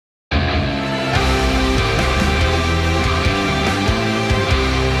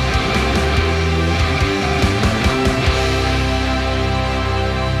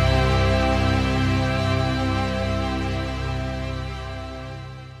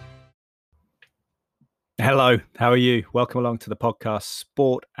Hello, how are you? Welcome along to the podcast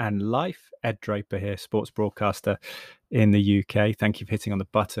Sport and Life. Ed Draper here, sports broadcaster in the UK. Thank you for hitting on the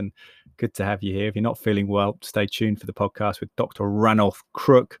button. Good to have you here. If you're not feeling well, stay tuned for the podcast with Dr. Ranulph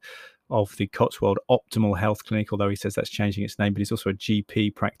Crook of the Cotswold Optimal Health Clinic, although he says that's changing its name, but he's also a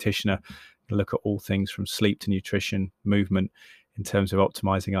GP practitioner. He'll look at all things from sleep to nutrition, movement, in terms of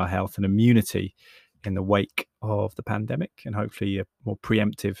optimizing our health and immunity in the wake of the pandemic, and hopefully a more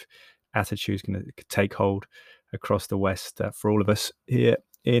preemptive attitude is going to take hold across the West for all of us here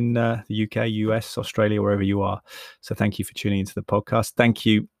in the UK, US, Australia, wherever you are. So thank you for tuning into the podcast. Thank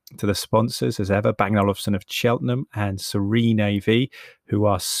you to the sponsors, as ever, Bang & Olufsen of Cheltenham and Serene AV, who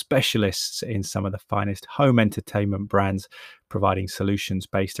are specialists in some of the finest home entertainment brands, providing solutions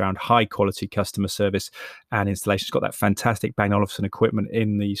based around high quality customer service and installation. It's got that fantastic Bang & Olufsen equipment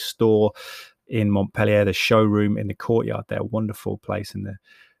in the store in Montpellier, the showroom in the courtyard there, wonderful place in the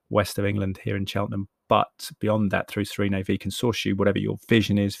west of England here in Cheltenham. But beyond that, through Serene AV can source you whatever your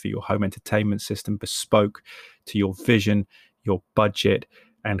vision is for your home entertainment system, bespoke to your vision, your budget,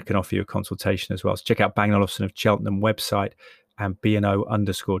 and can offer you a consultation as well. So check out Bang & Olufsen of Cheltenham website and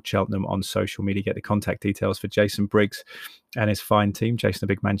BNO_Cheltenham on social media. Get the contact details for Jason Briggs and his fine team. Jason, a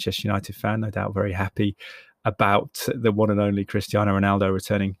big Manchester United fan, no doubt very happy about the one and only Cristiano Ronaldo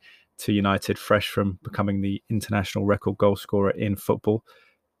returning to United, fresh from becoming the international record goal scorer in football.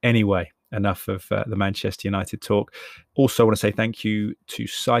 Anyway, enough of the Manchester United talk. Also want to say thank you to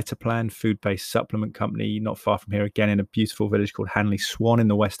Cytoplan, food-based supplement company, not far from here, again in a beautiful village called Hanley Swan in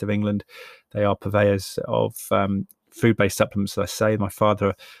the west of England. They are purveyors of food-based supplements, as I say. My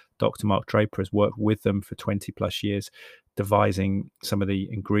father, Dr. Mark Draper, has worked with them for 20 plus years, devising some of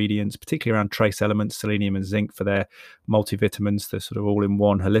the ingredients, particularly around trace elements, selenium and zinc for their multivitamins, the sort of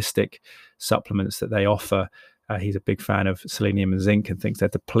all-in-one holistic supplements that they offer. He's a big fan of selenium and zinc and thinks they're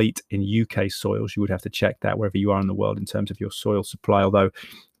deplete in UK soils. You would have to check that wherever you are in the world in terms of your soil supply, although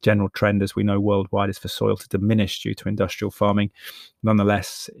general trend, as we know worldwide, is for soil to diminish due to industrial farming.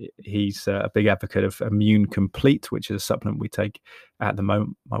 Nonetheless, he's a big advocate of Immune Complete, which is a supplement we take at the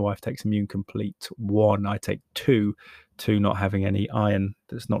moment. My wife takes Immune Complete 1. I take 2 not having any iron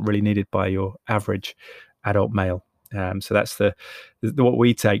that's not really needed by your average adult male. So that's the what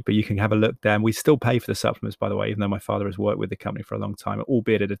we take, but you can have a look there. And we still pay for the supplements, by the way, even though my father has worked with the company for a long time,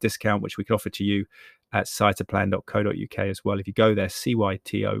 albeit at a discount, which we can offer to you at cytoplan.co.uk as well. If you go there,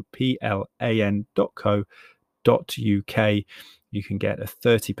 cytoplan.co.uk, you can get a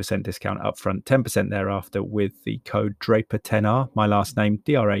 30% discount upfront, 10% thereafter with the code Draper10R, my last name,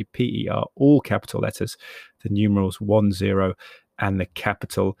 DRAPER, all capital letters, the numerals 10 and the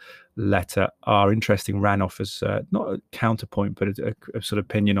capital letter R. Interesting, Ran offers not a counterpoint, but a sort of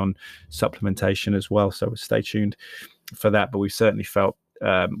opinion on supplementation as well. So stay tuned for that. But we've certainly felt,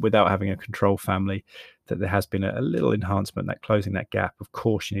 without having a control family, that there has been a little enhancement, that closing that gap. Of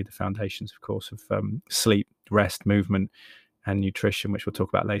course, you need the foundations, of course, of sleep, rest, movement, and nutrition, which we'll talk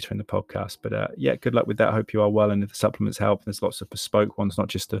about later in the podcast. But yeah, good luck with that. I hope you are well. And if the supplements help, there's lots of bespoke ones, not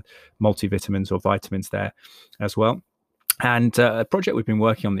just the multivitamins or vitamins there as well. And a project we've been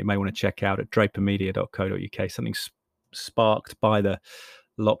working on that you may want to check out at drapermedia.co.uk, something sparked by the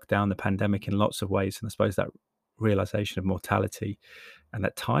lockdown, the pandemic in lots of ways. And I suppose that realization of mortality and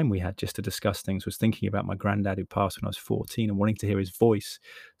that time we had just to discuss things, was thinking about my granddad who passed when I was 14 and wanting to hear his voice.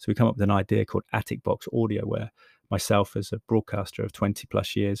 So we come up with an idea called Attic Box Audio, where myself, as a broadcaster of 20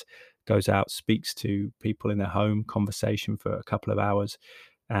 plus years, goes out, speaks to people in their home, conversation for a couple of hours,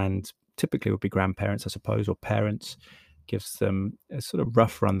 and typically would be grandparents, I suppose, or parents. Gives them a sort of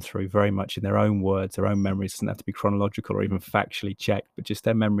rough run through, very much in their own words, their own memories. It doesn't have to be chronological or even factually checked, but just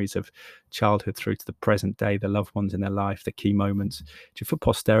their memories of childhood through to the present day, the loved ones in their life, the key moments, just for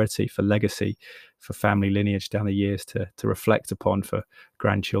posterity, for legacy, for family lineage down the years to reflect upon, for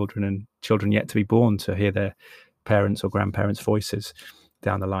grandchildren and children yet to be born to hear their parents or grandparents' voices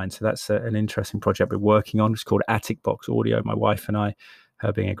down the line. So that's an interesting project we're working on. It's called Attic Box Audio. My wife and I,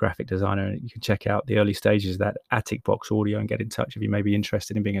 her being a graphic designer, and you can check out the early stages of that Attic Box Audio and get in touch if you may be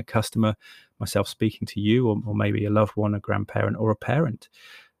interested in being a customer, myself speaking to you, or maybe a loved one, a grandparent, or a parent.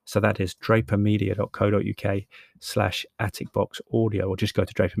 So that is drapermedia.co.uk/atticboxaudio, or just go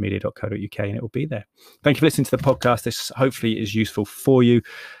to drapermedia.co.uk and it will be there. Thank you for listening to the podcast. This hopefully is useful for you.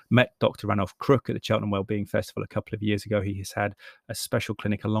 Met Dr. Ranulph Crook at the Cheltenham Wellbeing Festival a couple of years ago. He has had a special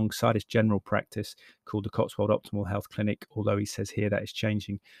clinic alongside his general practice called the Cotswold Optimal Health Clinic, although he says here that is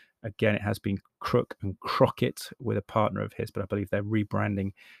changing Again, it has been Crook and Crockett with a partner of his, but I believe they're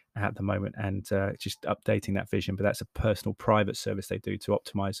rebranding at the moment and just updating that vision. But that's a personal, private service they do to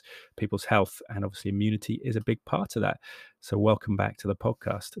optimize people's health. And obviously, immunity is a big part of that. So welcome back to the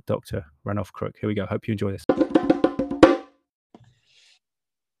podcast, Dr. Ranulph Crook. Here we go. Hope you enjoy this.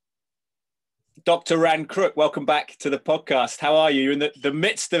 Dr. Ran Crook, welcome back to the podcast. How are you? You're in the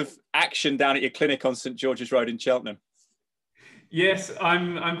midst of action down at your clinic on St. George's Road in Cheltenham. Yes,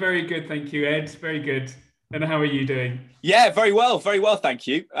 I'm very good, thank you, Ed. Very good. And how are you doing? Yeah, very well, thank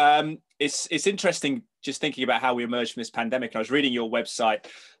you. It's interesting just thinking about how we emerged from this pandemic. And I was reading your website,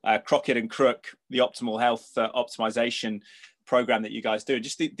 Crockett and Crook, the Optimal Health Optimization program that you guys do.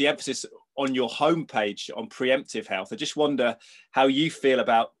 Just the emphasis on your homepage on preemptive health. I just wonder how you feel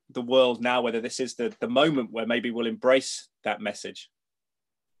about the world now, whether this is the moment where maybe we'll embrace that message.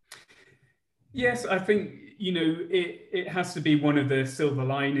 Yes, I think, it has to be one of the silver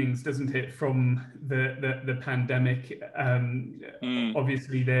linings, doesn't it, from the pandemic.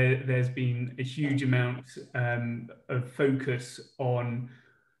 Obviously, there's been a huge amount of focus on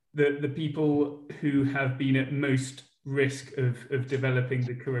the people who have been at most risk of developing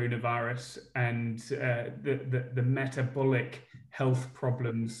the coronavirus and the metabolic health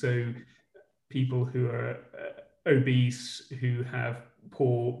problems. So people who are obese, who have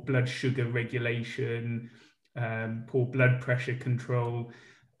poor blood sugar regulation, poor blood pressure control,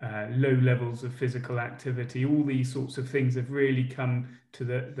 low levels of physical activity, all these sorts of things have really come to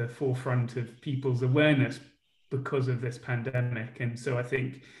the forefront of people's awareness because of this pandemic. And so I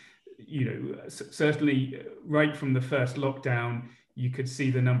think, certainly right from the first lockdown, you could see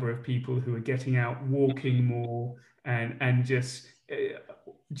the number of people who are getting out, walking more, and just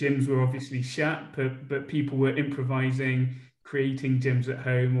gyms were obviously shut, but people were improvising, creating gyms at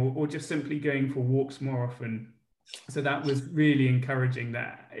home, or just simply going for walks more often. So that was really encouraging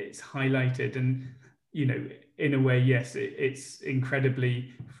that it's highlighted. And, in a way, yes, it's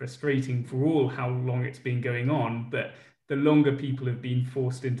incredibly frustrating for all how long it's been going on. But the longer people have been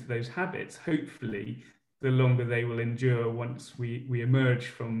forced into those habits, hopefully, the longer they will endure once we emerge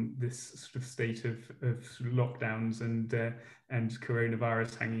from this sort of state of lockdowns and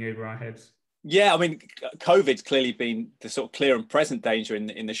coronavirus hanging over our heads. Yeah, I mean, COVID's clearly been the sort of clear and present danger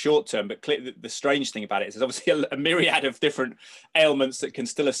in the short term, but the strange thing about it is there's obviously a myriad of different ailments that can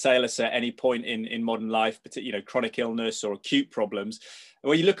still assail us at any point in modern life, particularly, chronic illness or acute problems.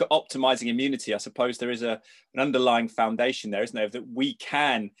 When you look at optimizing immunity, I suppose there is an underlying foundation there, isn't there, that we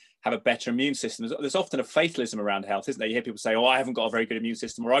can have a better immune system. There's often a fatalism around health, isn't there? You hear people say, "Oh, I haven't got a very good immune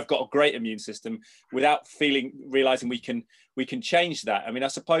system," or "I've got a great immune system," without realizing we can change that. I mean, I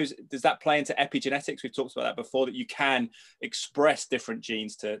suppose, does that play into epigenetics? We've talked about that before, that you can express different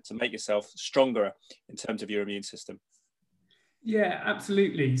genes to make yourself stronger in terms of your immune system. Yeah,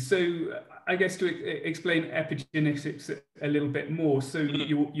 absolutely. So I guess to explain epigenetics a little bit more. So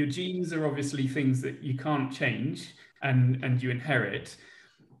your genes are obviously things that you can't change and you inherit,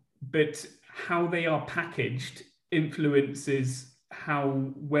 but how they are packaged influences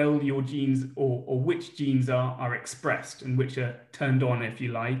how well your genes or which genes are expressed and which are turned on, if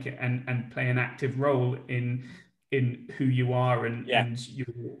you like, and play an active role in who you are and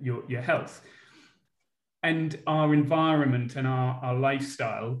your health. And our environment and our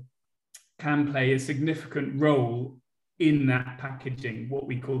lifestyle can play a significant role in that packaging, what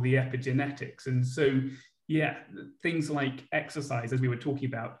we call the epigenetics. And so, yeah, things like exercise, as we were talking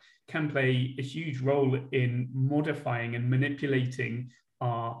about, can play a huge role in modifying and manipulating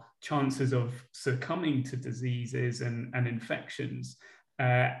our chances of succumbing to diseases and infections.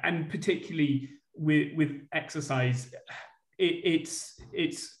 And particularly with exercise, it's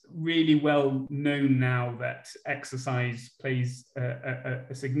really well known now that exercise plays a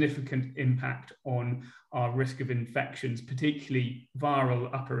significant impact on our risk of infections, particularly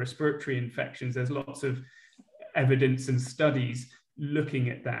viral upper respiratory infections. There's lots of evidence and studies looking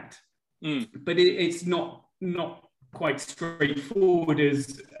at that. But it's not quite straightforward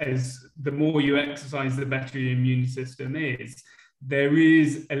as the more you exercise, the better your immune system is. There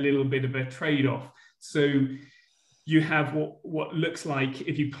is a little bit of a trade-off. So you have what looks like,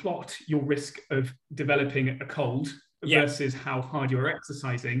 if you plot your risk of developing a cold versus how hard you're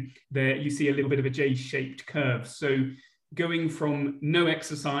exercising, there you see a little bit of a J-shaped curve. So going from no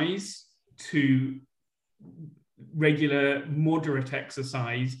exercise to regular moderate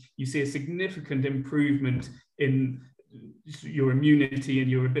exercise, you see a significant improvement in your immunity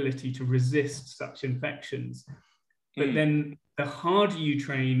and your ability to resist such infections. But then the harder you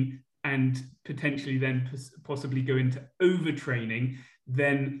train and potentially then possibly go into overtraining,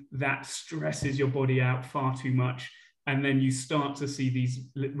 then that stresses your body out far too much. and then you start to see these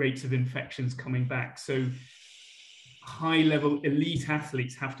rates of infections coming back. So high-level elite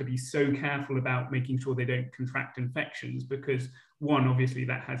athletes have to be so careful about making sure they don't contract infections, because one, obviously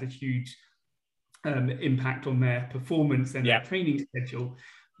that has a huge impact on their performance and their training schedule,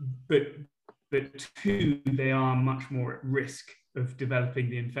 but two, they are much more at risk of developing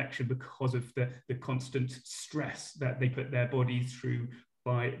the infection because of the constant stress that they put their bodies through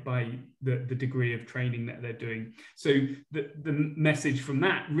by the degree of training that they're doing. So the message from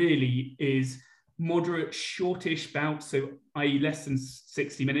that really is moderate, shortish bouts, so i.e. less than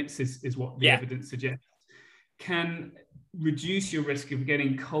 60 minutes is what the evidence suggests, can reduce your risk of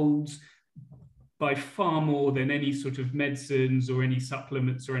getting colds by far more than any sort of medicines or any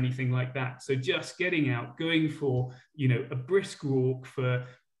supplements or anything like that. So just getting out, going for, a brisk walk for,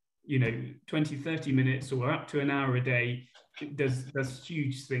 20, 30 minutes or up to an hour a day does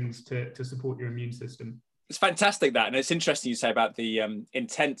huge things to support your immune system. It's fantastic that, and it's interesting you say about the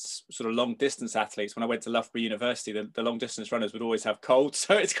intense sort of long distance athletes. When I went to Loughborough University, the long distance runners would always have colds,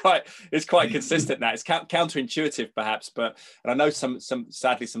 so it's quite consistent now. It's counterintuitive perhaps, and I know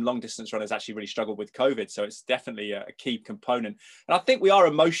sadly some long distance runners actually really struggle with COVID, so it's definitely a key component. And I think we are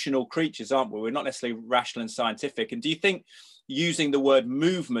emotional creatures, aren't we? We're not necessarily rational and scientific. And do you think using the word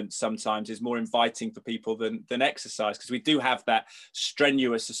movement sometimes is more inviting for people than exercise, because we do have that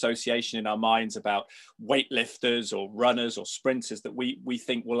strenuous association in our minds about weightlifters or runners or sprinters that we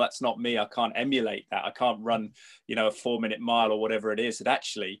think, well, that's not me, I can't emulate that, I can't run a 4-minute mile or whatever it is. That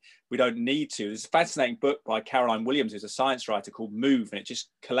actually we don't need to. There's a fascinating book by Caroline Williams, who's a science writer, called Move, and it just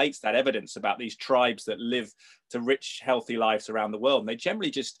collates that evidence about these tribes that live to rich, healthy lives around the world. And they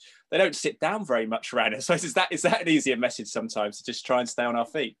generally they don't sit down very much around it. So is that an easier message sometimes, to just try and stay on our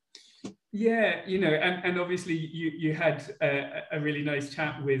feet? Yeah, and obviously you had a really nice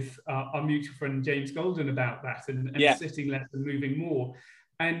chat with our mutual friend James Golden about that, and sitting less and moving more.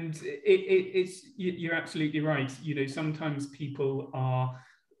 And you're absolutely right. Sometimes people are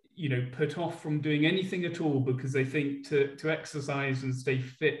put off from doing anything at all because they think to exercise and stay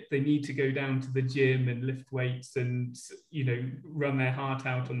fit, they need to go down to the gym and lift weights and, run their heart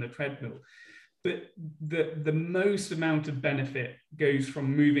out on the treadmill. But the most amount of benefit goes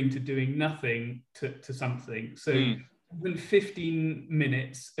from moving to doing nothing to something. So even 15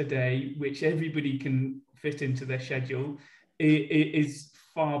 minutes a day, which everybody can fit into their schedule, is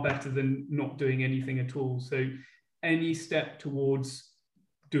far better than not doing anything at all. So any step towards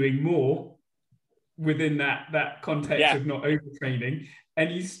doing more within that context of not overtraining,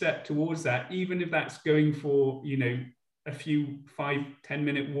 any step towards that, even if that's going for a few 5-10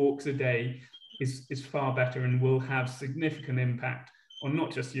 minute walks a day, is far better and will have significant impact on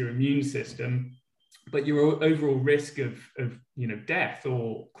not just your immune system, but your overall risk of death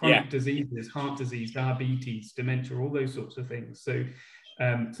or chronic diseases, heart disease, diabetes, dementia, all those sorts of things. So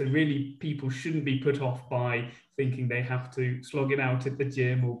really, people shouldn't be put off by thinking they have to slog it out at the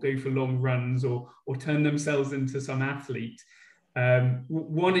gym or go for long runs or turn themselves into some athlete.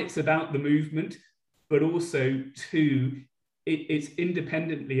 One, it's about the movement, but also two, it's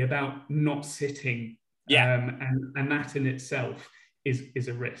independently about not sitting. And that in itself is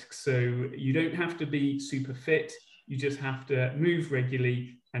a risk. So you don't have to be super fit. You just have to move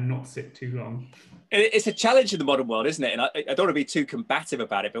regularly and not sit too long. It's a challenge in the modern world, isn't it? And I don't want to be too combative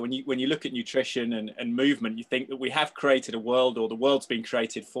about it, but when you look at nutrition and movement, you think that we have created a world, or the world's been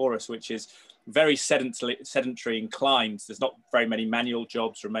created for us, which is very sedentary inclined. There's not very many manual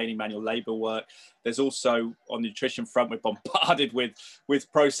jobs, remaining manual labor work. There's also, on the nutrition front, we're bombarded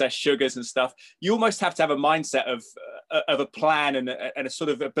with processed sugars and stuff. You almost have to have a mindset of a plan and a sort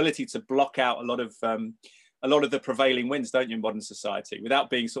of ability to block out a lot of the prevailing winds, don't you, in modern society, without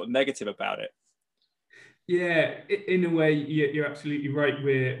being sort of negative about it. Yeah, in a way, you're absolutely right.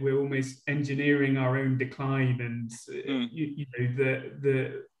 We're almost engineering our own decline, and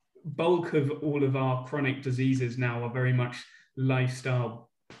the bulk of all of our chronic diseases now are very much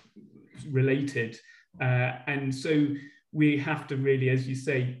lifestyle related, and so we have to really, as you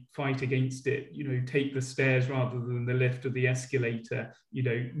say, fight against it. Take the stairs rather than the lift or the escalator.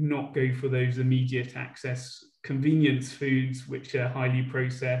 Not go for those immediate access convenience foods, which are highly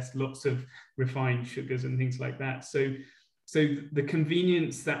processed, lots of refined sugars and things like that. So the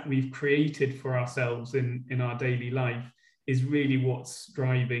convenience that we've created for ourselves in our daily life is really what's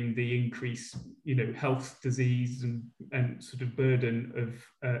driving the increase, health disease and sort of burden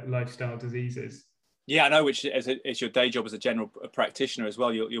of lifestyle diseases. Yeah, I know, which as your day job as a general practitioner as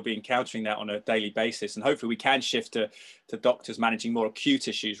well, you'll be encountering that on a daily basis. And hopefully we can shift to doctors managing more acute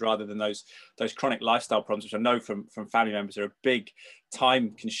issues rather than those chronic lifestyle problems, which I know from family members are a big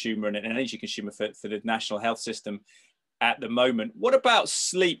time consumer and an energy consumer for the national health system at the moment. What about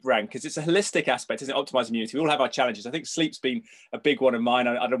sleep, Ran? Because it's a holistic aspect, isn't it? Optimizing immunity. We all have our challenges. I think sleep's been a big one of mine.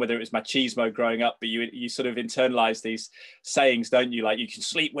 I don't know whether it was machismo growing up, but you sort of internalize these sayings, don't you? Like, you can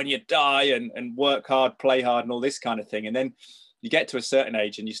sleep when you die, and work hard, play hard, and all this kind of thing. And then you get to a certain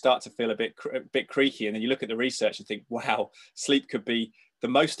age and you start to feel a bit creaky. And then you look at the research and think, wow, sleep could be the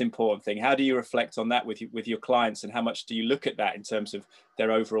most important thing. How do you reflect on that with your clients, and how much do you look at that in terms of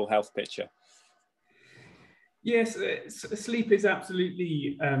their overall health picture? Yes, sleep is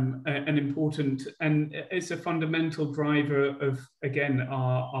absolutely an important, and it's a fundamental driver of, again,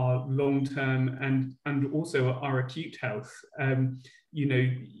 our long-term and also our acute health. You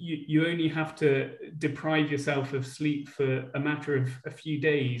know, you only have to deprive yourself of sleep for a matter of a few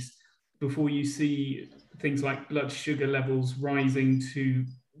days before you see things like blood sugar levels rising to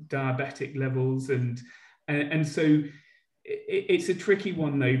diabetic levels, and so it's a tricky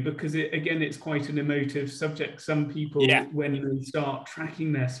one, though, because it's quite an emotive subject. Some people, when they start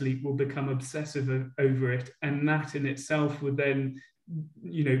tracking their sleep, will become obsessive over it, and that in itself would then,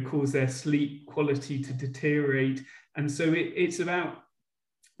 you know, cause their sleep quality to deteriorate. And so it's about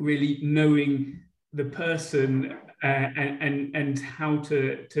really knowing the person and how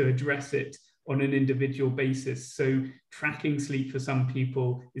to address it on an individual basis. So tracking sleep for some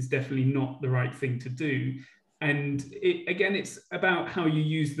people is definitely not the right thing to do. And it's about how you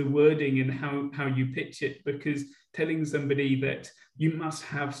use the wording and how you pitch it, because telling somebody that you must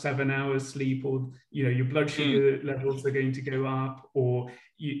have 7 hours sleep, or, you know, your blood sugar levels are going to go up, or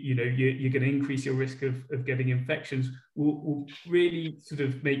you're going to increase your risk of getting infections, will really sort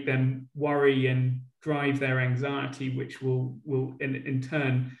of make them worry and drive their anxiety, which will in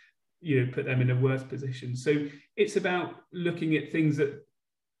turn, you know, put them in a worse position. So it's about looking at things that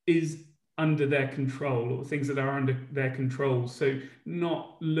is under their control, or things that are under their control. So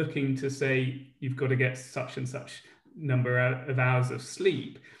not looking to say you've got to get such and such number of hours of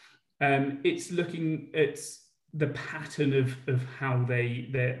sleep. It's looking at the pattern of how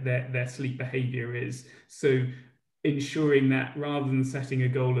their sleep behavior is. So ensuring that rather than setting a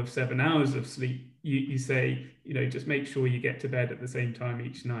goal of 7 hours of sleep, you say, you know, just make sure you get to bed at the same time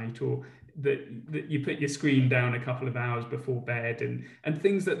each night, or that you put your screen down a couple of hours before bed, and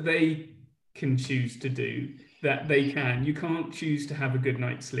things that they can choose to do, that they can. You can't choose to have a good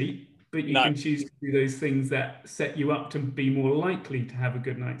night's sleep, but you can choose to do those things that set you up to be more likely to have a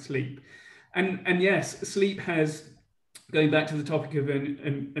good night's sleep. And yes, sleep has, going back to the topic of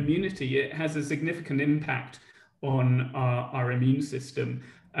immunity, it has a significant impact on our immune system.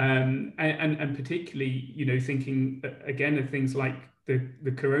 And particularly, you know, thinking again of things like the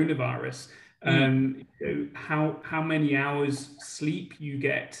coronavirus, you know, how many hours sleep you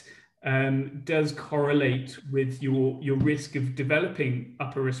get does correlate with your risk of developing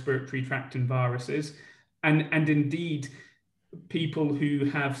upper respiratory tract viruses, and indeed people who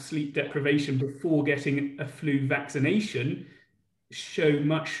have sleep deprivation before getting a flu vaccination show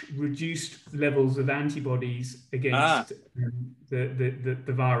much reduced levels of antibodies against the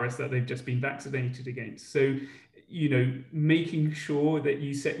virus that they've just been vaccinated against. So, you know, making sure that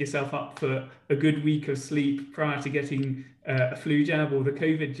you set yourself up for a good week of sleep prior to getting a flu jab or the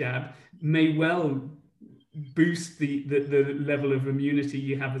COVID jab may well boost the level of immunity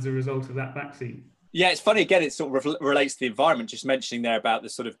you have as a result of that vaccine. Yeah, it's funny, again, it sort of relates to the environment, just mentioning there about the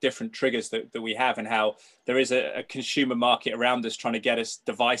sort of different triggers that we have, and how there is a consumer market around us trying to get us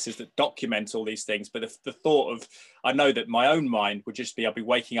devices that document all these things. But the thought of, I know that my own mind would just be, I'd be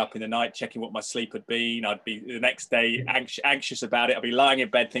waking up in the night, checking what my sleep had been. I'd be the next day anxious about it. I'd be lying in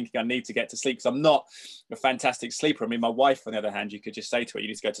bed thinking I need to get to sleep, because I'm not a fantastic sleeper. I mean, my wife, on the other hand, you could just say to her, you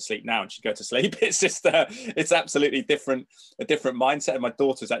need to go to sleep now, and she'd go to sleep. It's just, it's absolutely a different mindset. And my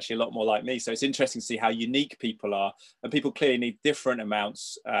daughter's actually a lot more like me. So it's interesting to see how unique people are, and people clearly need different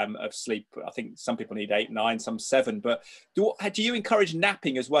amounts of sleep. I think some people need 8, 9, some 7. But do you encourage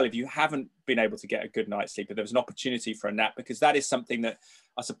napping as well if you haven't been able to get a good night's sleep, if there's an opportunity for a nap? Because that is something that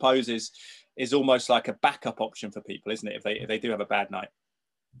I suppose is almost like a backup option for people, isn't it, if they do have a bad night?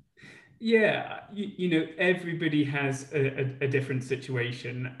 Yeah, you know, everybody has a different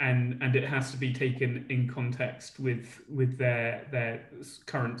situation, and it has to be taken in context with their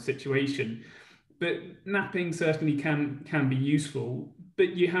current situation. But napping certainly can be useful,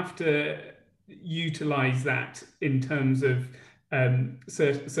 but you have to utilize that in terms of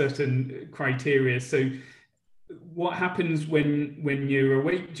certain criteria. So what happens when you're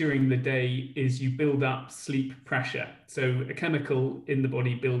awake during the day is you build up sleep pressure. So a chemical in the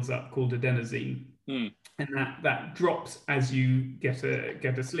body builds up called adenosine, and that drops as you get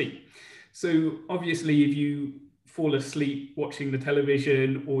asleep. So obviously, if you fall asleep watching the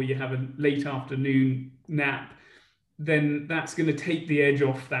television, or you have a late afternoon nap, then that's going to take the edge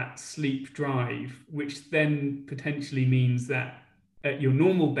off that sleep drive, which then potentially means that at your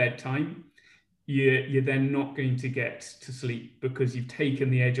normal bedtime, you're then not going to get to sleep because you've taken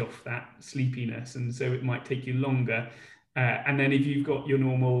the edge off that sleepiness. And so it might take you longer. And then if you've got your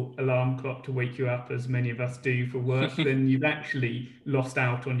normal alarm clock to wake you up, as many of us do for work, then you've actually lost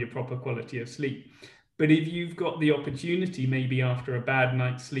out on your proper quality of sleep. But if you've got the opportunity, maybe after a bad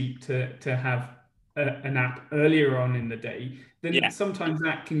night's sleep, to have a nap earlier on in the day, then sometimes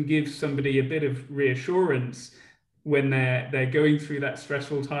that can give somebody a bit of reassurance when they're going through that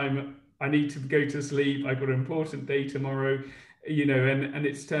stressful time. I need to go to sleep, I've got an important day tomorrow, and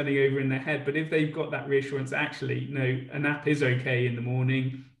it's turning over in their head. But if they've got that reassurance, actually, no, a nap is okay in the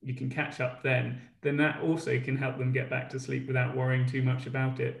morning, you can catch up then that also can help them get back to sleep without worrying too much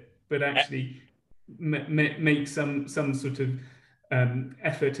about it. But actually make some sort of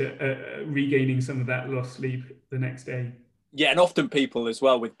effort at regaining some of that lost sleep the next day. Yeah, and often people as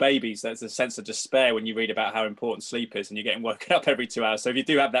well with babies, there's a sense of despair when you read about how important sleep is and you're getting woken up every 2 hours. So if you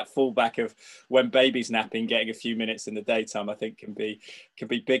do have that fallback of when baby's napping, getting a few minutes in the daytime, I think can be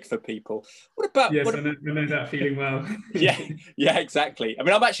big for people. What about... Yes, I know that feeling well. yeah, exactly. I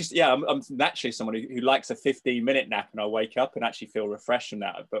mean, I'm naturally someone who likes a 15-minute nap and I wake up and actually feel refreshed from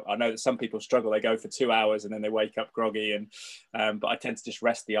that. But I know that some people struggle. They go for 2 hours and then they wake up groggy. But I tend to just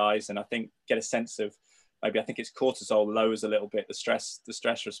rest the eyes and I think get a sense of, maybe I think it's cortisol lowers a little bit the stress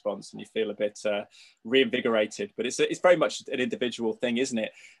response, and you feel a bit reinvigorated. But it's very much an individual thing, isn't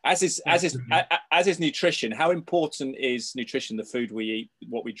it? As is nutrition. How important is nutrition, the food we eat,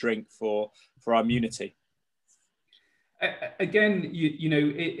 what we drink, for our immunity? Again,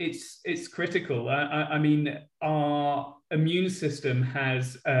 it's critical. I mean, our immune system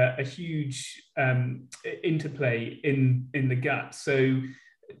has a huge interplay in the gut. So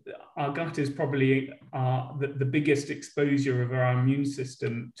our gut is probably the biggest exposure of our immune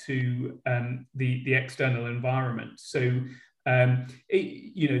system to the external environment. So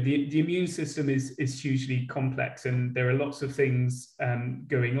the immune system is hugely complex, and there are lots of things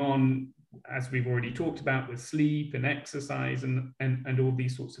going on, as we've already talked about, with sleep and exercise and all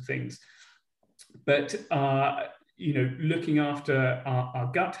these sorts of things. But looking after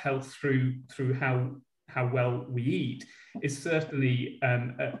our gut health through how well we eat is certainly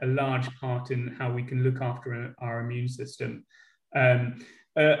a large part in how we can look after our immune system.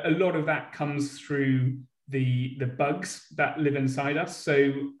 A lot of that comes through the bugs that live inside us.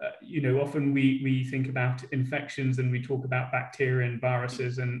 So, often we think about infections and we talk about bacteria and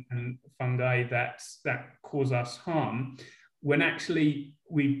viruses and fungi that cause us harm, when actually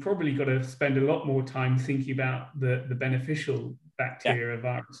we've probably got to spend a lot more time thinking about the beneficial bacteria,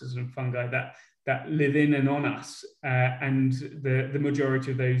 viruses and fungi that live in and on us, and the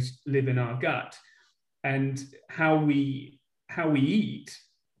majority of those live in our gut. And how we eat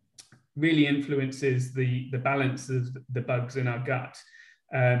really influences the balance of the bugs in our gut.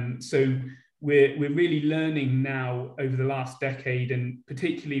 So we're really learning now over the last decade, and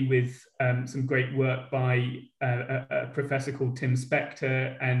particularly with some great work by a professor called Tim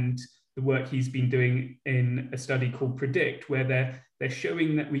Spector, and the work he's been doing in a study called PREDICT, where they're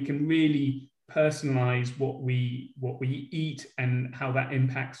showing that we can really personalize what we eat and how that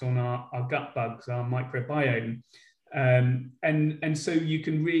impacts on our gut bugs, our microbiome. And so you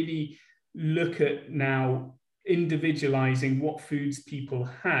can really look at now individualizing what foods people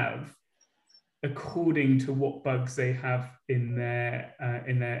have according to what bugs they have in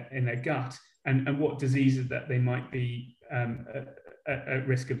their gut, and what diseases that they might be at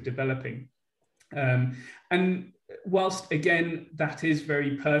risk of developing. And whilst again that is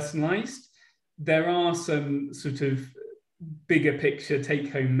very personalized, there are some sort of bigger picture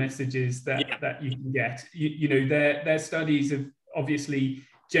take-home messages that you can get. Their studies have obviously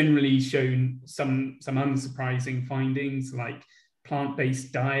generally shown some unsurprising findings, like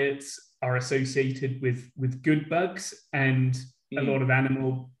plant-based diets are associated with good bugs, and a lot of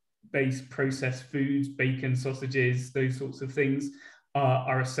animal-based processed foods, bacon, sausages, those sorts of things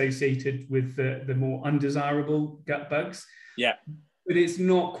are associated with the more undesirable gut bugs. Yeah. But it's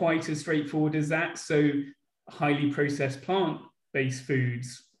not quite as straightforward as that. So highly processed plant-based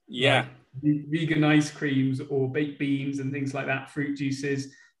foods, like vegan ice creams or baked beans and things like that, fruit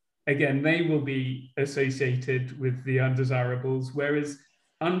juices, again, they will be associated with the undesirables, whereas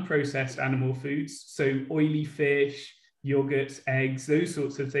unprocessed animal foods, so oily fish, yogurts, eggs, those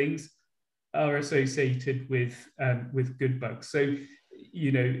sorts of things, are associated with good bugs. So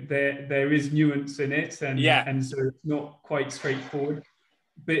there is nuance in it, and so it's not quite straightforward.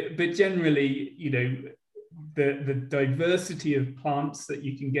 But generally, the diversity of plants that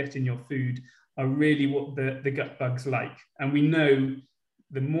you can get in your food are really what the gut bugs like. And we know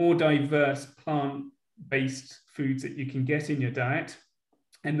the more diverse plant-based foods that you can get in your diet,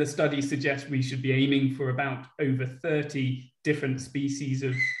 and the study suggests we should be aiming for about over 30 different species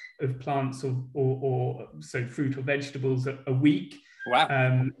of plants or so fruit or vegetables a week.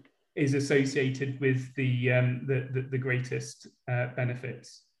 Wow. Is associated with the greatest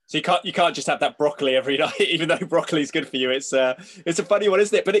benefits. So you can't just have that broccoli every night, even though broccoli is good for you. It's a funny one,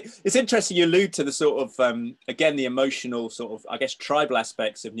 isn't it? But it's interesting you allude to the sort of again the emotional sort of, I guess, tribal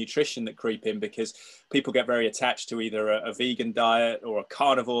aspects of nutrition that creep in, because people get very attached to either a vegan diet or a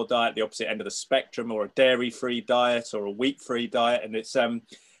carnivore diet, the opposite end of the spectrum, or a dairy-free diet or a wheat-free diet, and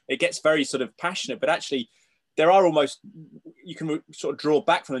it gets very sort of passionate. But actually, there are almost, you can sort of draw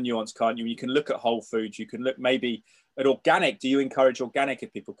back from the nuance, can't you? You can look at whole foods, you can look maybe at organic. Do you encourage organic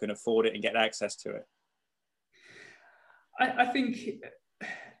if people can afford it and get access to it? I think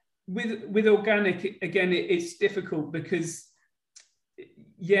with organic, again, it's difficult because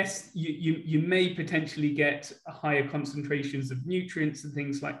yes, you may potentially get higher concentrations of nutrients and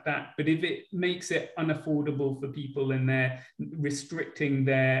things like that, but if it makes it unaffordable for people and they're restricting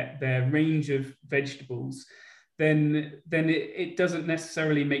their range of vegetables, then it doesn't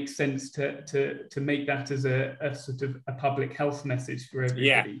necessarily make sense to make that as a sort of a public health message for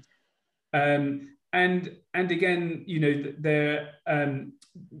everybody. Yeah. And again, you know, there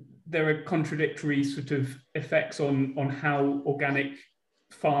are contradictory sort of effects on how organic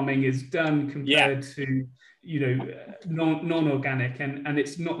farming is done compared to, you know, non-organic, and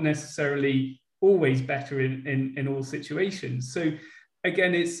it's not necessarily always better in all situations. So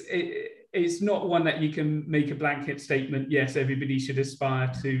again, it's not one that you can make a blanket statement, yes, everybody should aspire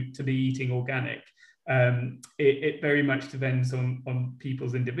to be eating organic. It very much depends on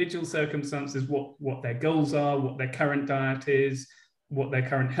people's individual circumstances, what their goals are, what their current diet is, what their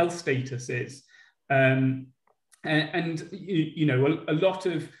current health status is. And you know, a lot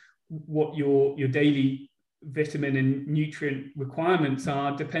of what your daily vitamin and nutrient requirements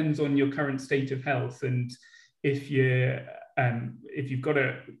are depends on your current state of health. And if you've got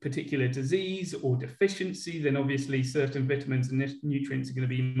a particular disease or deficiency, then obviously certain vitamins and nutrients are going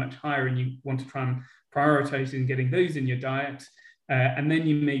to be much higher, and you want to try and prioritize in getting those in your diet. And then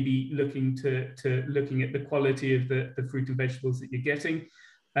you may be looking at the quality of the fruit and vegetables that you're getting.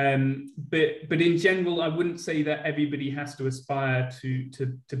 But in general, I wouldn't say that everybody has to aspire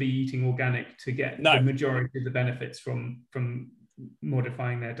to be eating organic to get the majority of the benefits from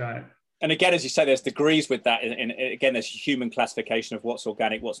modifying their diet. And again, as you say, there's degrees with that. And again, there's human classification of what's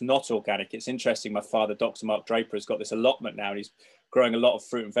organic, what's not organic. It's interesting. My father, Dr. Mark Draper, has got this allotment now, and he's growing a lot of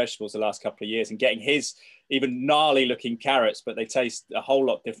fruit and vegetables the last couple of years, and getting his even gnarly looking carrots, but they taste a whole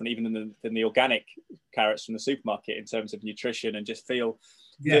lot different even than the organic carrots from the supermarket in terms of nutrition, and just feel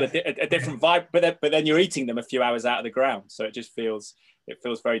a different vibe. But then you're eating them a few hours out of the ground, so it feels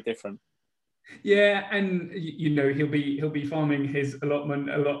very different. Yeah, and you know, he'll be farming his allotment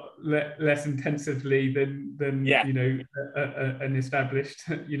a lot less intensively than you know, an established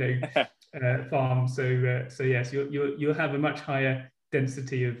farm. So yes, you'll have a much higher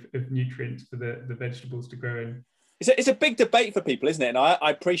density of nutrients for the vegetables to grow in. It's a big debate for people, isn't it? And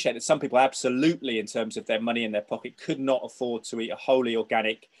I appreciate that some people absolutely, in terms of their money in their pocket, could not afford to eat a wholly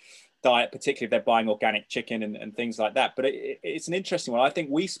organic diet, particularly if they're buying organic chicken and things like that. But it's an interesting one. I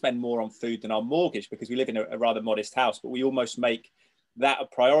think we spend more on food than our mortgage because we live in a rather modest house, but we almost make that a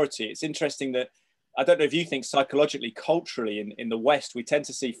priority. It's interesting that, I don't know if you think psychologically, culturally in the West, we tend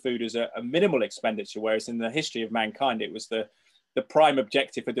to see food as a minimal expenditure, whereas in the history of mankind, it was the prime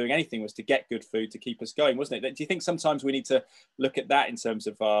objective for doing anything was to get good food to keep us going, wasn't it? Do you think sometimes we need to look at that in terms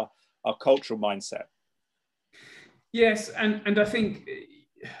of our cultural mindset? Yes, and I think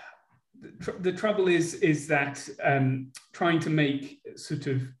the trouble is that trying to make sort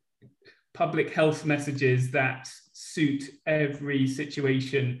of public health messages that suit every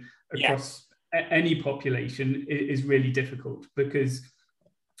situation across any population is really difficult, because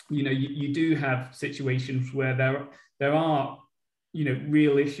you know, you do have situations where there are, you know,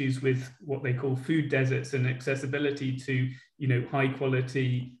 real issues with what they call food deserts and accessibility to, you know, high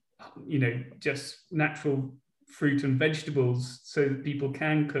quality, you know, just natural fruit and vegetables so that people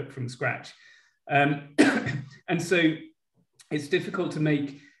can cook from scratch. And so it's difficult to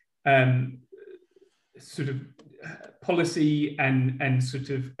make sort of policy and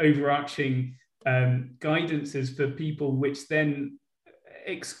sort of overarching guidances for people, which then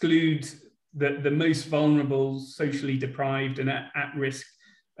exclude the most vulnerable, socially deprived and at-risk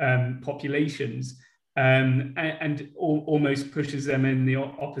populations, and almost pushes them in the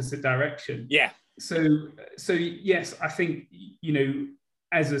opposite direction. Yeah. So yes, I think, you know,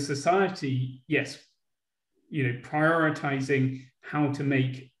 as a society, yes, prioritizing how to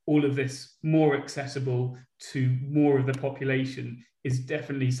make all of this more accessible to more of the population is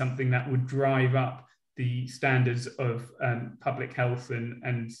definitely something that would drive up the standards of public health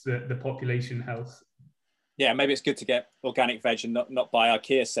and the population health. Yeah, maybe it's good to get organic veg and not buy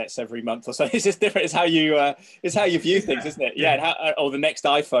IKEA sets every month or so. It's just different. It's how you view things, isn't it? Yeah, or the next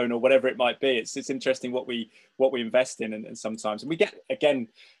iPhone or whatever it might be. It's interesting what we invest in, and sometimes, and we get, again,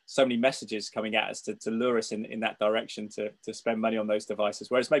 so many messages coming at us to lure us in that direction to spend money on those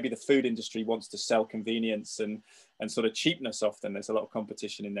devices. Whereas maybe the food industry wants to sell convenience and sort of cheapness. Often there's a lot of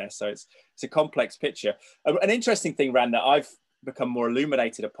competition in there, so it's a complex picture. An interesting thing, Rand, that I've become more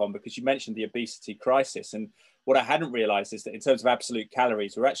illuminated upon, because you mentioned the obesity crisis, and what I hadn't realized is that in terms of absolute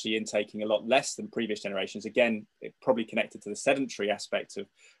calories, we're actually intaking a lot less than previous generations. Again, it probably connected to the sedentary aspect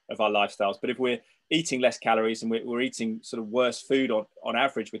of our lifestyles. But if we're eating less calories and we're eating sort of worse food on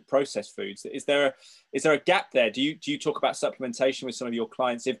average with processed foods, is there a gap there? Do you talk about supplementation with some of your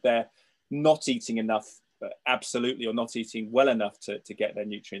clients if they're not eating enough absolutely, or not eating well enough to get their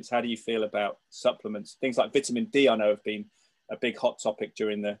nutrients? How do you feel about supplements? Things like vitamin D, I know, have been a big hot topic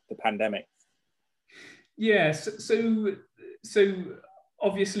during the pandemic. Yes, so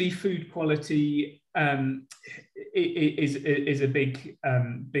obviously food quality is a big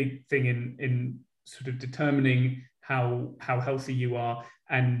thing in sort of determining how healthy you are,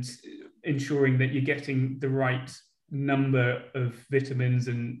 and ensuring that you're getting the right number of vitamins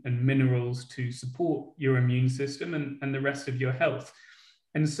and minerals to support your immune system and the rest of your health.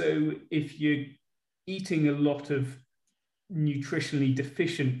 And so if you're eating a lot of nutritionally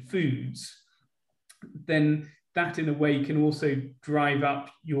deficient foods, then that in a way can also drive up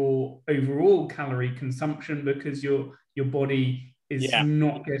your overall calorie consumption, because your body is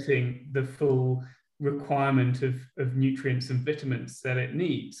not getting the full requirement of nutrients and vitamins that it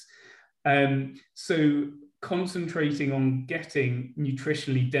needs. So concentrating on getting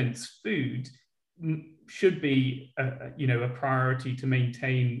nutritionally dense food should be a priority to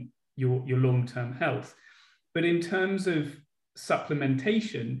maintain your long-term health. But in terms of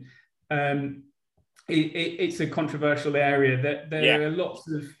supplementation, it's a controversial area. That there are lots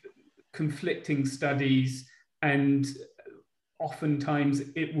of conflicting studies, and oftentimes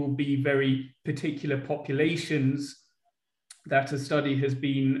it will be very particular populations that a study has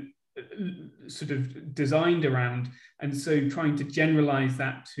been sort of designed around. And so trying to generalize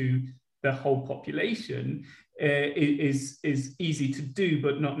that to the whole population is easy to do,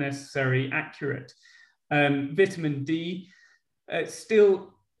 but not necessarily accurate. Vitamin D,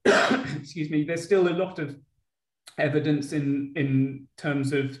 still, excuse me, there's still a lot of evidence in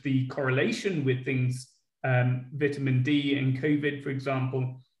terms of the correlation with things, vitamin D and COVID, for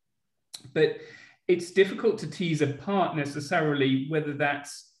example. But it's difficult to tease apart necessarily whether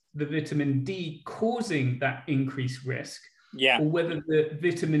that's the vitamin D causing that increased risk, or whether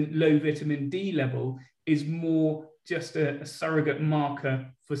the low vitamin D level is more just a surrogate marker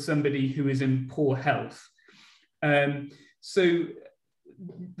for somebody who is in poor health. So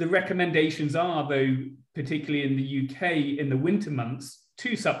the recommendations are, though, particularly in the UK in the winter months,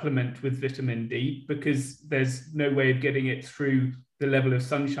 to supplement with vitamin D, because there's no way of getting it through the level of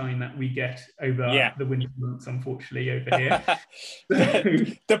sunshine that we get over the winter months, unfortunately, over here.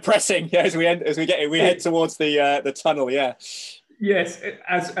 Depressing, as we head towards the tunnel. Yes,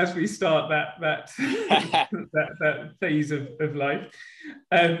 as we start that that phase of life,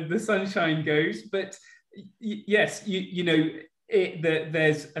 the sunshine goes. But yes,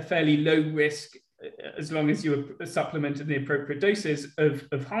 there's a fairly low risk, as long as you supplement in the appropriate doses,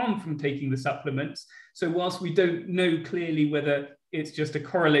 of harm from taking the supplements. So whilst we don't know clearly whether it's just a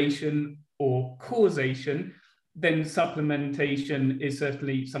correlation or causation, then supplementation is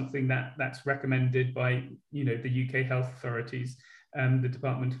certainly something that's recommended by the UK health authorities, the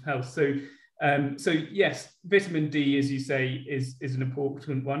Department of Health. So yes, vitamin D, as you say, is an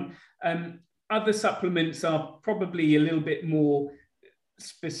important one. Other supplements are probably a little bit more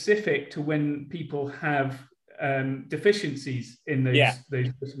specific to when people have deficiencies in those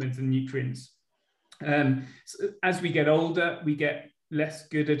vitamins and nutrients. So as we get older, we get less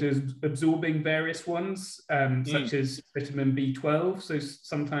good at absorbing various ones, such as vitamin B12. So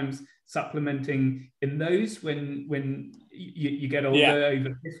sometimes supplementing in those when you get older,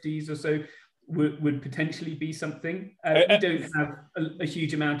 over 50s or so, would potentially be something. We don't have a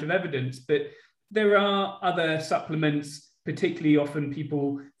huge amount of evidence, but there are other supplements. Particularly often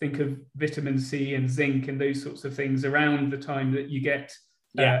people think of vitamin C and zinc and those sorts of things around the time that you get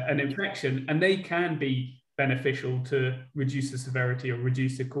an infection, and they can be beneficial to reduce the severity or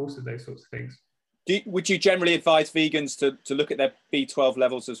reduce the course of those sorts of things. Would you generally advise vegans to look at their B12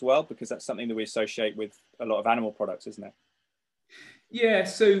 levels as well? Because that's something that we associate with a lot of animal products, isn't it? Yeah,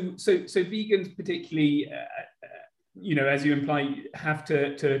 so vegans particularly, as you imply, have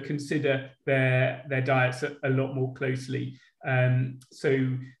to consider their diets a lot more closely. So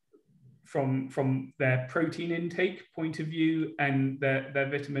from their protein intake point of view and their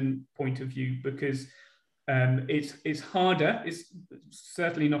vitamin point of view, because it's harder. It's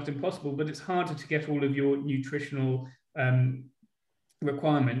certainly not impossible, but it's harder to get all of your nutritional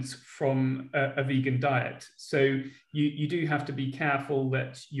requirements from a vegan diet. So you do have to be careful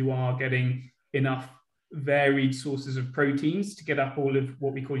that you are getting enough varied sources of proteins to get up all of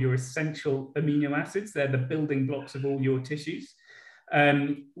what we call your essential amino acids. They're the building blocks of all your tissues.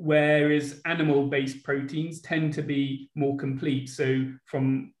 Whereas animal-based proteins tend to be more complete. So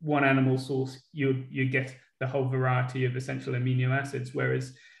from one animal source, you get the whole variety of essential amino acids.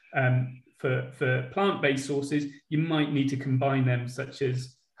 Whereas for plant-based sources, you might need to combine them, such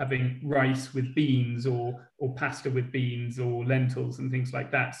as having rice with beans or pasta with beans or lentils and things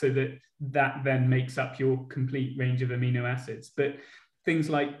like that, so that then makes up your complete range of amino acids. But things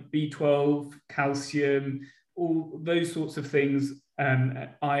like B12, calcium, all those sorts of things,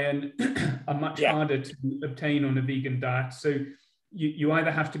 iron, are much harder to obtain on a vegan diet. So you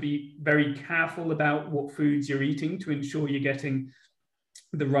either have to be very careful about what foods you're eating to ensure you're getting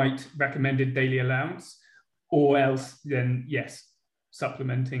the right recommended daily allowance, or else then, yes,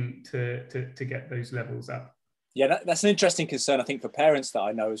 supplementing to get those levels up. Yeah, that's an interesting concern, I think, for parents that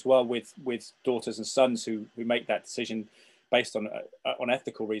I know as well, with daughters and sons who make that decision based on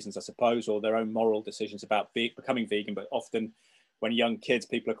ethical reasons, I suppose, or their own moral decisions about becoming vegan. But often when young kids,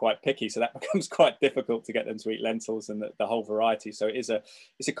 people are quite picky, so that becomes quite difficult to get them to eat lentils and the whole variety. So it's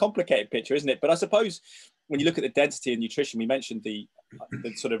a complicated picture, isn't it? But I suppose when you look at the density of nutrition, we mentioned the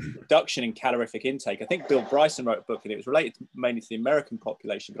sort of reduction in calorific intake. I think Bill Bryson wrote a book, and it was related mainly to the American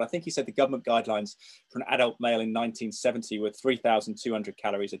population, but I think he said the government guidelines for an adult male in 1970 were 3,200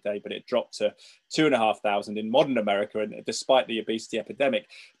 calories a day, but it dropped to 2,500 in modern America, and despite the obesity epidemic.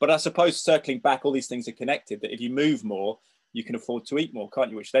 But I suppose, circling back, all these things are connected, that if you move more, you can afford to eat more,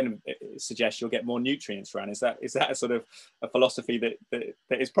 can't you? Which then suggests you'll get more nutrients around. Is that a sort of a philosophy that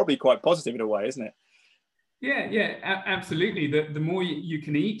is probably quite positive in a way, isn't it? Yeah, absolutely. The more you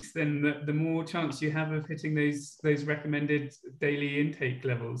can eat, then the more chance you have of hitting those recommended daily intake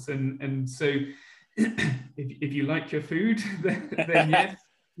levels. And so, if you like your food, then yes,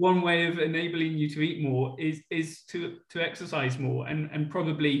 one way of enabling you to eat more is to exercise more, and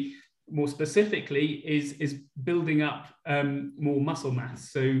probably more specifically is building up more muscle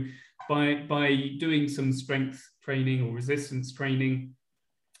mass. So by doing some strength training or resistance training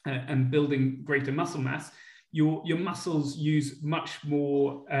and building greater muscle mass, your muscles use much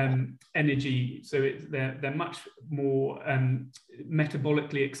more energy, so they're much more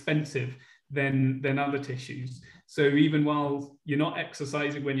metabolically expensive than other tissues. So even while you're not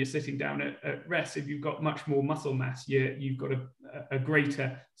exercising when you're sitting down at rest, if you've got much more muscle mass, you've got a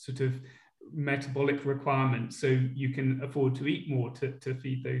greater sort of metabolic requirement, so you can afford to eat more to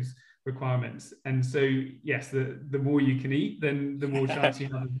feed those requirements. And so, yes, the more you can eat, then the more chance you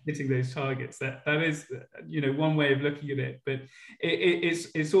have of hitting those targets. That is, one way of looking at it, but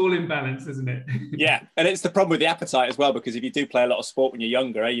it's all in balance, isn't it? Yeah, and it's the problem with the appetite as well, because if you do play a lot of sport when you're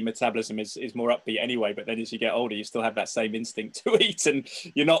younger, your metabolism is more upbeat anyway, but then as you get older, you still have that same instinct to eat, and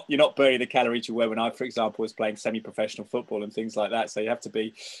you're not burning the calories you were when I, for example, was playing semi-professional football and things like that. So you have to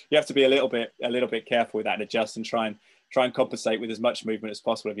be a little bit careful with that and adjust and try and compensate with as much movement as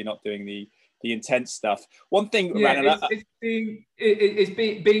possible if you're not doing the intense stuff. One thing, being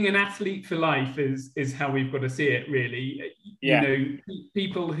an athlete for life is how we've got to see it, really. Yeah.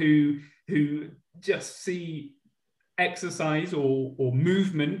 People who just see exercise or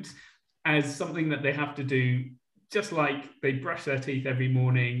movement as something that they have to do, just like they brush their teeth every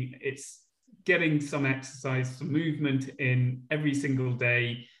morning. It's getting some exercise, some movement in every single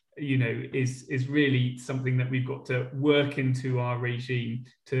day, is really something that we've got to work into our regime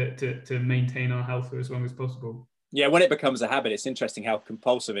to maintain our health for as long as possible. Yeah, when it becomes a habit, it's interesting how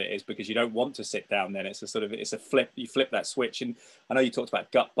compulsive it is, because you don't want to sit down then. It's a flip, you flip that switch. And I know you talked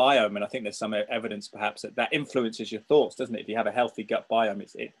about gut biome, and I think there's some evidence perhaps that influences your thoughts, doesn't it? If you have a healthy gut biome,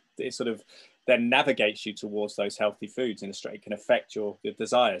 it sort of then navigates you towards those healthy foods, and it can affect your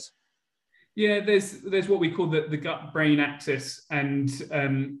desires. Yeah, there's what we call the gut-brain axis, and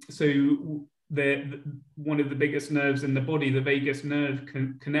so one of the biggest nerves in the body, the vagus nerve,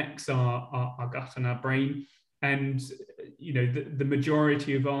 connects our gut and our brain, and the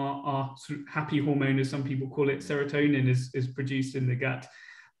majority of our sort of happy hormone, as some people call it, serotonin, is produced in the gut,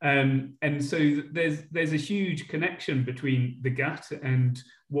 And so there's a huge connection between the gut and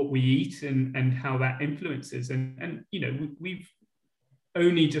what we eat and how that influences. And you know, we've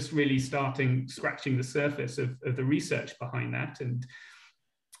only just really scratching the surface of the research behind that.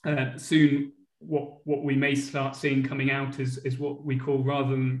 And soon what we may start seeing coming out is what we call,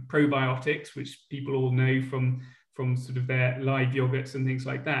 rather than probiotics, which people all know from sort of their live yogurts and things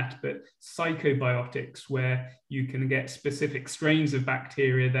like that, but psychobiotics, where you can get specific strains of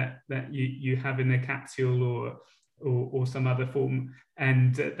bacteria that you have in a capsule or some other form,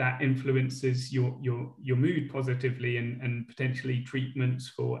 and that influences your mood positively, and potentially treatments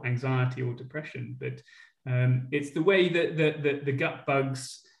for anxiety or depression. But it's the way that the gut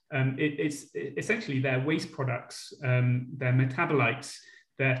bugs, it's essentially their waste products, their metabolites,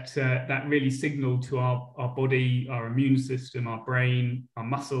 that really signal to our body, our immune system, our brain, our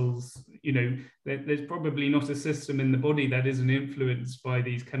muscles. You know, there's probably not a system in the body that isn't influenced by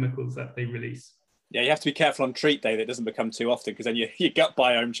these chemicals that they release. Yeah, you have to be careful on treat day that it doesn't become too often, because then your gut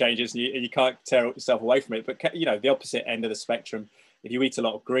biome changes and you can't tear yourself away from it. But, you know, the opposite end of the spectrum, if you eat a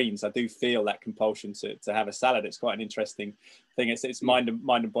lot of greens, I do feel that compulsion to have a salad. It's quite an interesting thing. It's mind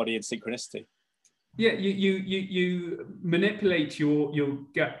and body and synchronicity. Yeah, you manipulate your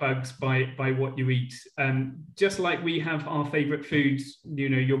gut bugs by what you eat. Just like we have our favorite foods, you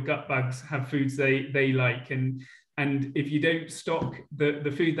know, your gut bugs have foods they like, and if you don't stock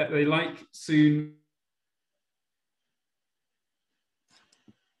the food that they like, soon,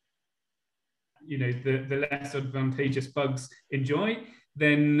 you know, the less advantageous bugs enjoy,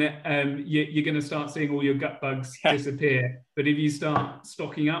 then you're going to start seeing all your gut bugs disappear. But if you start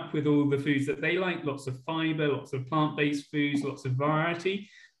stocking up with all the foods that they like, lots of fiber, lots of plant-based foods, lots of variety,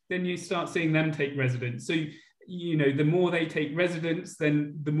 then you start seeing them take residence. So, you know, the more they take residence,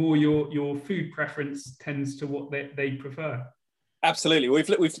 then the more your food preference tends to what they prefer. Absolutely. We've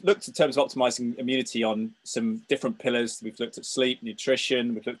looked in terms of optimizing immunity on some different pillars. We've looked at sleep,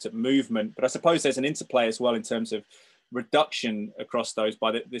 nutrition, we've looked at movement, but I suppose there's an interplay as well in terms of reduction across those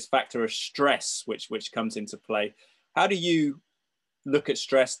by this factor of stress, which comes into play. How do you look at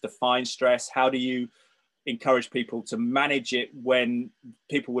stress, define stress? How do you encourage people to manage it when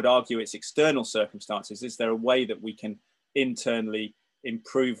people would argue it's external circumstances? Is there a way that we can internally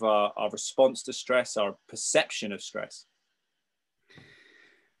improve our response to stress, our perception of stress?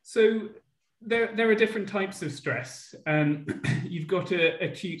 So there are different types of stress. You've got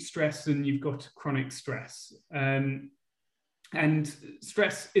acute stress and you've got chronic stress. And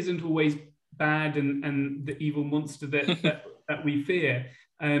stress isn't always bad and the evil monster that we fear.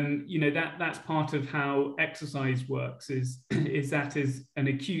 You know, that's part of how exercise works, is that is an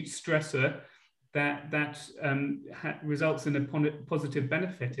acute stressor that results in a positive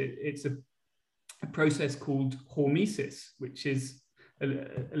benefit. It's a process called hormesis, which is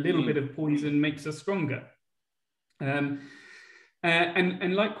a little bit of poison makes us stronger. And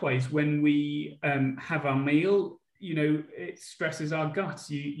likewise, when we have our meal, you know, it stresses our guts.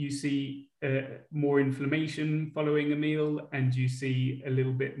 You see more inflammation following a meal, and you see a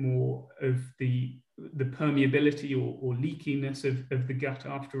little bit more of the permeability or leakiness of the gut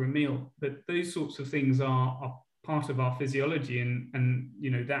after a meal. But those sorts of things are part of our physiology, and you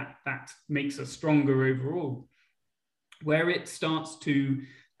know, that makes us stronger overall. Where it starts to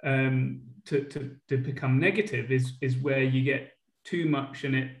become negative is where you get too much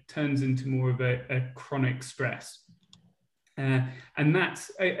and it turns into more of a chronic stress. And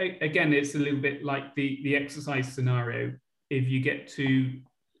that's, again, it's a little bit like the exercise scenario. If you get to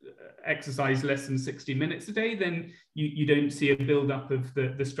exercise less than 60 minutes a day, then you don't see a buildup of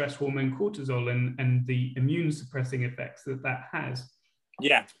the stress hormone cortisol and the immune suppressing effects that has.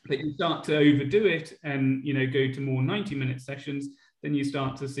 Yeah. But you start to overdo it and, you know, go to more 90-minute sessions, then you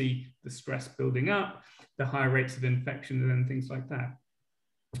start to see the stress building up, the higher rates of infection and things like that.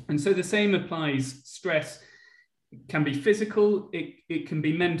 And so the same applies. Stress can be physical, it can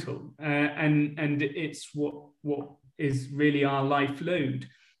be mental, and it's what is really our life load.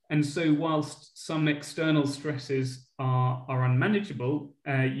 And so whilst some external stresses are unmanageable,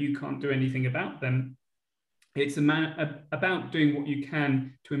 you can't do anything about them. It's about doing what you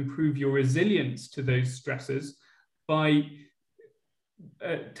can to improve your resilience to those stresses by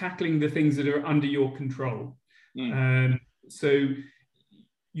tackling the things that are under your control. So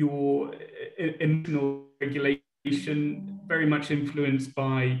your emotional regulation, very much influenced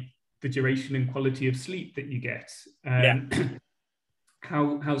by the duration and quality of sleep that you get.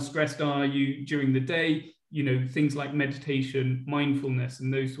 How stressed are you during the day? You know, things like meditation, mindfulness,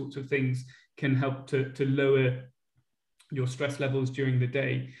 and those sorts of things can help to lower your stress levels during the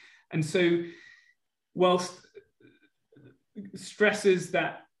day. And so whilst stresses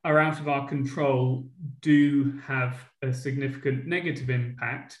that are out of our control do have a significant negative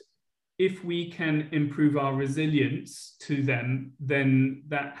impact. If we can improve our resilience to them, then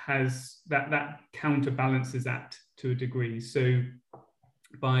that counterbalances that to a degree. So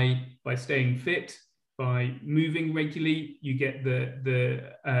by staying fit, by moving regularly, you get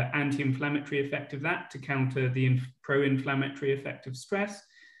the anti-inflammatory effect of that to counter the pro-inflammatory effect of stress.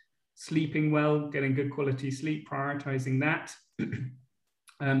 Sleeping well, getting good quality sleep, prioritizing that.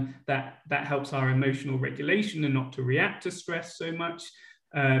 That helps our emotional regulation and not to react to stress so much.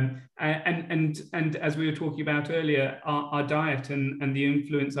 And as we were talking about earlier, our diet and the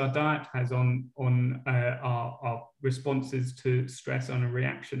influence our diet has on our responses to stress on a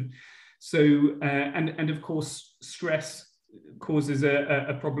reaction. So and of course, stress causes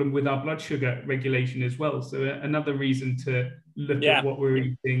a problem with our blood sugar regulation as well. So another reason to look at what we're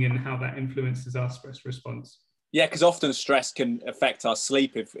eating and how that influences our stress response. Yeah, because often stress can affect our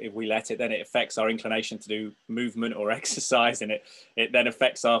sleep if we let it. Then it affects our inclination to do movement or exercise, and it then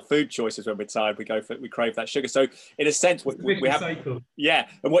affects our food choices when we're tired. We crave that sugar. So in a sense, we have cycle. Yeah,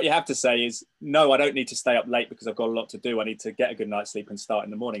 and what you have to say is, no, I don't need to stay up late because I've got a lot to do. I need to get a good night's sleep and start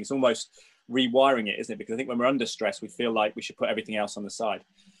in the morning. It's almost rewiring it, isn't it? Because I think when we're under stress, we feel like we should put everything else on the side.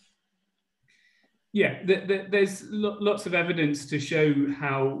 Yeah, there's lots of evidence to show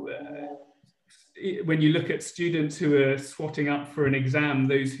how. When you look at students who are swatting up for an exam,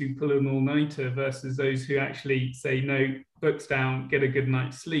 those who pull an all-nighter versus those who actually say, no, books down, get a good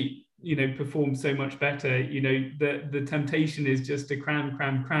night's sleep, perform so much better. The temptation is just to cram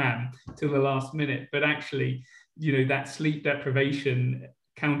till the last minute. But actually, that sleep deprivation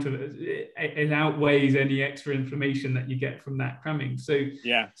it outweighs any extra inflammation that you get from that cramming. So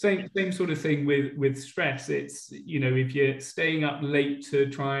yeah, same sort of thing with stress. It's, if you're staying up late to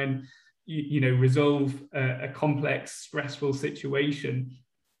try and resolve a complex, stressful situation,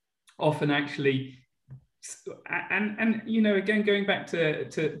 often actually, and again, going back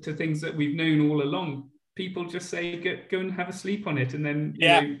to things that we've known all along, people just say, go and have a sleep on it, and then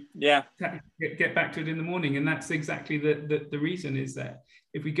get back to it in the morning. And that's exactly the reason, is that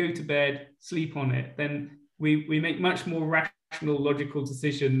if we go to bed, sleep on it, then we make much more rational, logical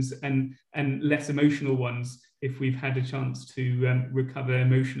decisions and less emotional ones if we've had a chance to recover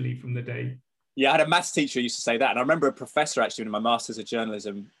emotionally from the day. Yeah, I had a maths teacher who used to say that. And I remember a professor actually in my Master's of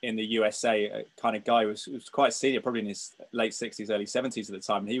Journalism in the USA, a kind of guy who was quite senior, probably in his late 60s, early 70s at the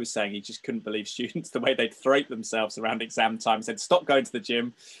time. And he was saying he just couldn't believe students, the way they'd throat themselves around exam time. He said, stop going to the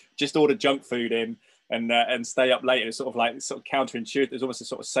gym, just order junk food in and stay up late. It's sort of counterintuitive. There's almost a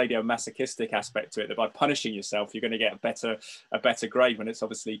sort of sadomasochistic aspect to it, that by punishing yourself, you're going to get a better grade, when it's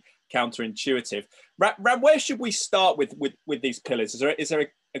obviously counterintuitive. Ram, where should we start with these pillars? Is there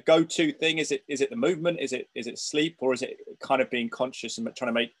a go-to thing? Is it the movement? Is it sleep? Or is it kind of being conscious and trying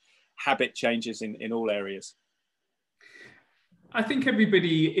to make habit changes in all areas? I think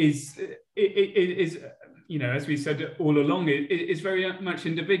everybody is, as we said all along, it's very much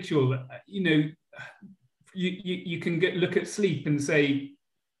individual. You can look at sleep and say,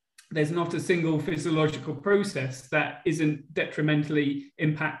 there's not a single physiological process that isn't detrimentally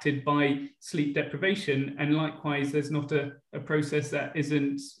impacted by sleep deprivation. And likewise, there's not a process that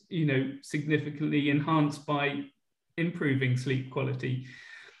isn't, significantly enhanced by improving sleep quality.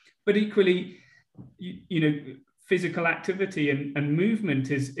 But equally, physical activity and movement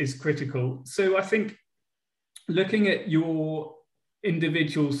is critical. So I think looking at your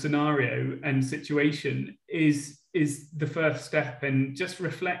individual scenario and situation is the first step, and just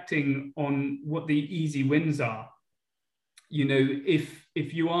reflecting on what the easy wins are.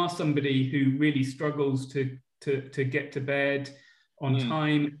 If you are somebody who really struggles to get to bed on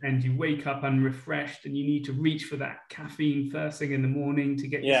time, and you wake up unrefreshed and you need to reach for that caffeine first thing in the morning to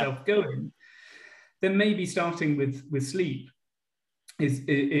get yourself going, then maybe starting with sleep is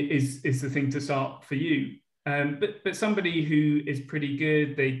the thing to start for you. But somebody who is pretty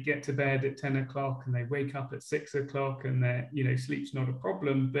good, they get to bed at 10 o'clock and they wake up at 6 o'clock, and their sleep's not a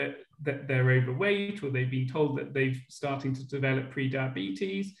problem, but that they're overweight, or they've been told that they're starting to develop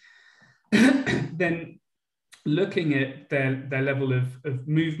pre-diabetes, then looking at their level of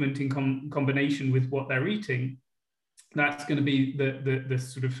movement in combination with what they're eating, that's going to be the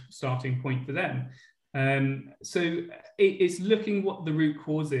sort of starting point for them. So it's looking what the root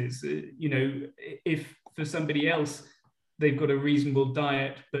cause is. If for somebody else, they've got a reasonable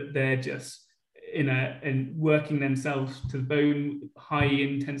diet, but they're just in working themselves to the bone, high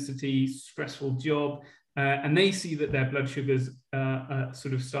intensity, stressful job, and they see that their blood sugars are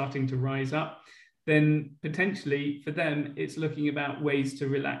sort of starting to rise up, then potentially for them, it's looking about ways to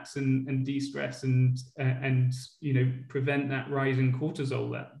relax and de-stress and prevent that rise in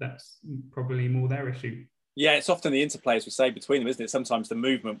cortisol. That's probably more their issue. Yeah, it's often the interplay, as we say, between them, isn't it? Sometimes the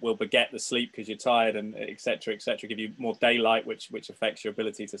movement will beget the sleep because you're tired, and et cetera, give you more daylight, which affects your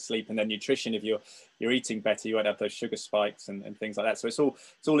ability to sleep. And then nutrition, if you're eating better, you won't have those sugar spikes and things like that. So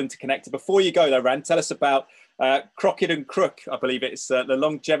it's all interconnected. Before you go though, Rand, tell us about Crockett and Crook. I believe it's the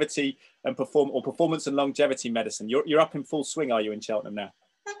longevity and performance and longevity medicine. You're up in full swing, are you, in Cheltenham now?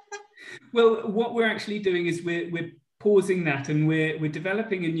 Well, what we're actually doing is we're pausing that, and we're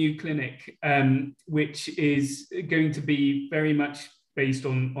developing a new clinic, which is going to be very much based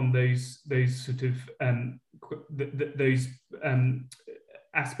on those sort of those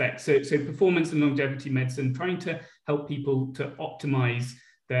aspects. So performance and longevity medicine, trying to help people to optimize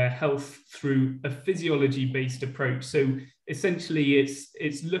their health through a physiology-based approach. So essentially,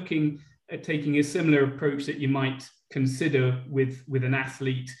 it's looking at taking a similar approach that you might consider with an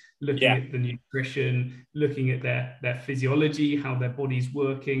athlete, looking at the nutrition, looking at their physiology, how their body's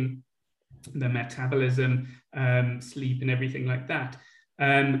working, their metabolism, sleep, and everything like that.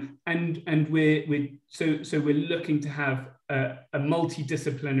 And we're looking to have a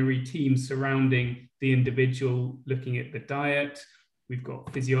multidisciplinary team surrounding the individual, looking at the diet. We've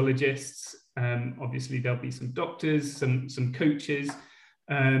got physiologists. Obviously, there'll be some doctors, some coaches,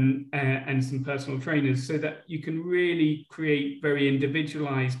 and some personal trainers, so that you can really create very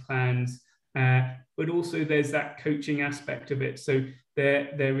individualized plans, but also there's that coaching aspect of it. So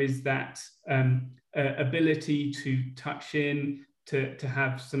there is that ability to touch in, to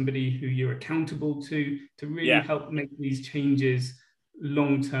have somebody who you're accountable to really help make these changes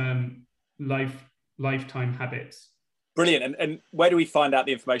long-term lifetime habits. Brilliant. And where do we find out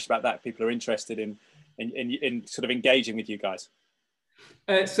the information about that if people are interested in sort of engaging with you guys?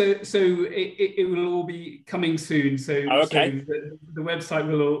 So it will all be coming soon. So the website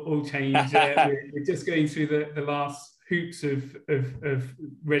will all change. We're just going through the last hoops of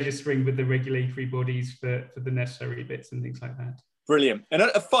registering with the regulatory bodies for the necessary bits and things like that. Brilliant. And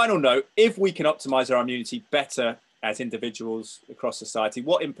a final note, if we can optimize our immunity better as individuals across society,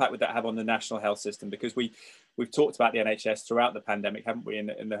 what impact would that have on the national health system? Because we've talked about the NHS throughout the pandemic, haven't we,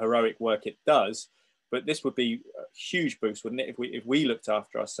 in the heroic work it does. But this would be a huge boost, wouldn't it, if we looked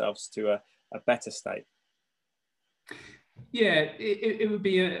after ourselves to a better state? Yeah, it would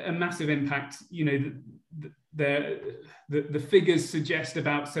be a massive impact. You know, the figures suggest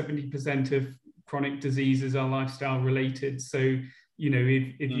about 70% of chronic diseases are lifestyle related. So, you know,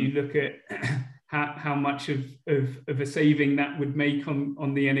 if you look at how much of a saving that would make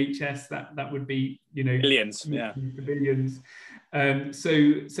on the NHS, that would be, you know, billions, billions.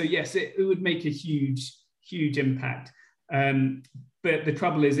 So yes, it would make a huge impact. But the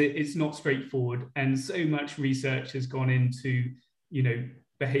trouble is, it's not straightforward, and so much research has gone into, you know,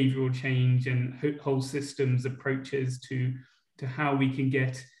 behavioural change and whole systems approaches to how we can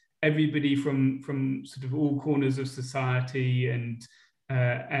get everybody from sort of all corners of society and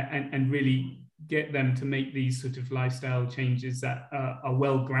really get them to make these sort of lifestyle changes that are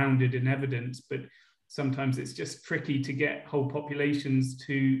well grounded in evidence. But sometimes it's just tricky to get whole populations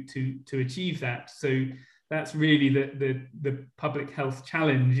to achieve that. So that's really the public health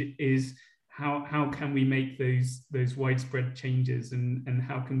challenge, is how can we make those widespread changes, and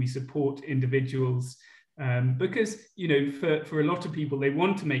how can we support individuals? Because, you know, for a lot of people, they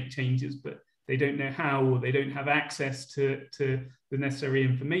want to make changes, but they don't know how, or they don't have access to the necessary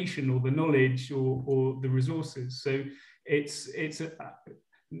information or the knowledge or the resources. So it's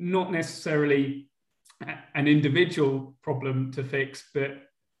not necessarily an individual problem to fix, but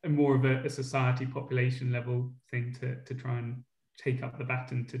more of a society population level thing to try and take up the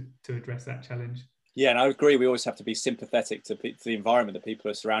baton to address that challenge. Yeah, and I agree. We always have to be sympathetic to the environment that people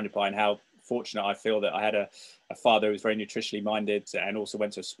are surrounded by, and how fortunate I feel that I had a father who was very nutritionally minded, and also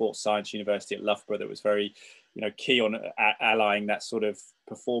went to a sports science university at Loughborough that was very, you know, key on allying that sort of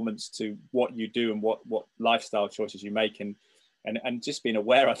performance to what you do and what lifestyle choices you make, and just being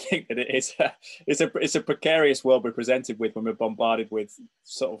aware, I think, that it's a precarious world we're presented with when we're bombarded with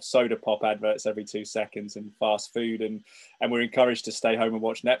sort of soda pop adverts every 2 seconds and fast food, and we're encouraged to stay home and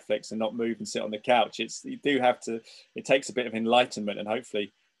watch Netflix and not move and sit on the couch. It takes a bit of enlightenment, and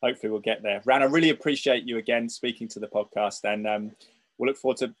hopefully we'll get there. Ran, I really appreciate you again speaking to the podcast, and we'll look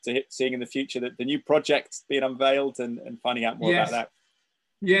forward to seeing in the future that the new project being unveiled and finding out more about that.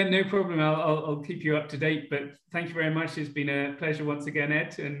 Yeah, no problem. I'll keep you up to date, but thank you very much. It's been a pleasure once again,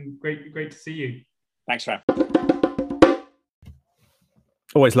 Ed, and great to see you. Thanks, Ran.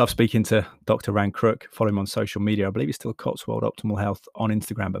 Always love speaking to Dr. Ran Crook. Follow him on social media. I believe he's still Cotswold Optimal Health on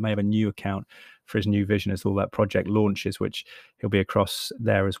Instagram, but may have a new account for his new vision as all that project launches, which he'll be across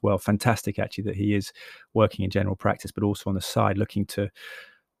there as well. Fantastic, actually, that he is working in general practice, but also on the side looking to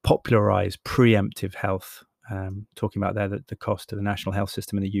popularize preemptive health. Talking about there that the cost of the national health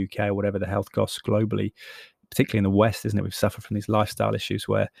system in the UK, or whatever the health costs globally, particularly in the West, isn't it? We've suffered from these lifestyle issues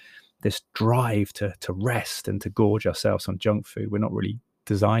where this drive to rest and to gorge ourselves on junk food, we're not really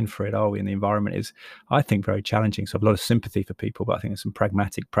designed for it, are we? And the environment is, I think, very challenging. So I have a lot of sympathy for people, but I think there's some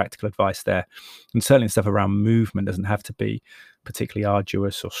pragmatic, practical advice there. And certainly stuff around movement doesn't have to be particularly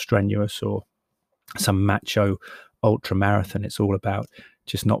arduous or strenuous or some macho ultra marathon. It's all about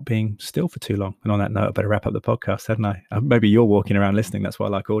just not being still for too long. And on that note, I better wrap up the podcast, hadn't I? Maybe you're walking around listening. That's why I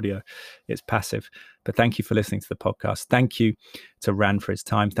like audio. It's passive. But thank you for listening to the podcast. Thank you to Ran for his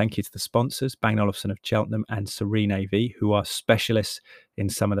time. Thank you to the sponsors, Bang & Olufsen of Cheltenham and Serene AV, who are specialists in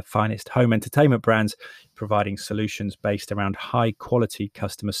some of the finest home entertainment brands, providing solutions based around high quality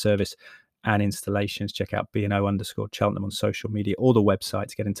customer service and installations. Check out B&O_Cheltenham on social media, or the website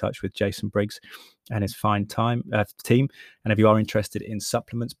to get in touch with Jason Briggs and his fine team. And if you are interested in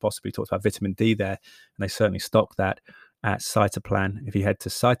supplements, possibly talked about vitamin D there, and they certainly stock that at Cytoplan. If you head to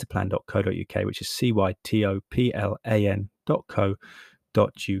cytoplan.co.uk, which is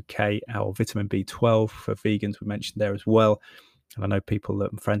cytoplan.co.uk, our vitamin B12 for vegans we mentioned there as well. And I know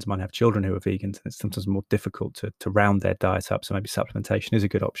friends of mine have children who are vegans, and it's sometimes more difficult to round their diet up. So maybe supplementation is a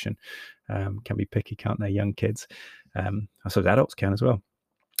good option. Can be picky, can't they, young kids? I suppose adults can as well.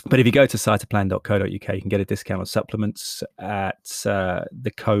 But if you go to cytoplan.co.uk, you can get a discount on supplements at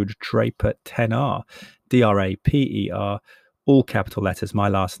the code DRAPER10R, DRAPER, all capital letters, my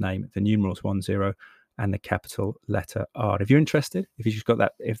last name, the numerals 10, and the capital letter R. If you're interested, if you just got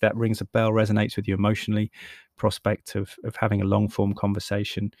that, if that rings a bell, resonates with you emotionally, prospect of having a long form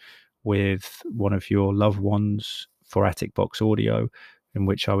conversation with one of your loved ones for Attic Box Audio, in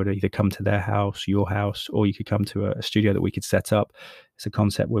which I would either come to their house, your house, or you could come to a studio that we could set up. It's a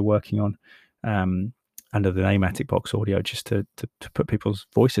concept we're working on under the name Attic Box Audio, just to put people's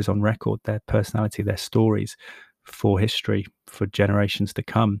voices on record, their personality, their stories, for history, for generations to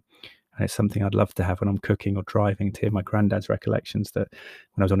come. And it's something I'd love to have when I'm cooking or driving, to hear my granddad's recollections that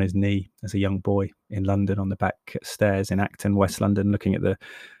when I was on his knee as a young boy in London on the back stairs in Acton, West London, looking at the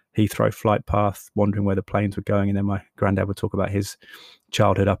Heathrow flight path, wondering where the planes were going. And then my granddad would talk about his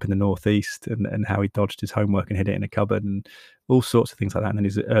childhood up in the northeast and how he dodged his homework and hid it in a cupboard and all sorts of things like that. And then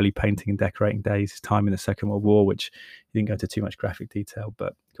his early painting and decorating days, his time in the Second World War, which he didn't go into too much graphic detail,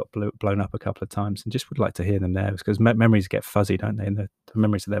 but got blown up a couple of times. And just would like to hear them there, because memories get fuzzy, don't they? And the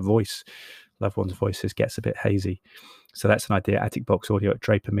memories of their voice, loved ones' voices, gets a bit hazy. So that's an idea. Attic Box Audio at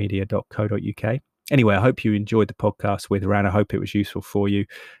drapermedia.co.uk. Anyway, I hope you enjoyed the podcast with Ran. I hope it was useful for you.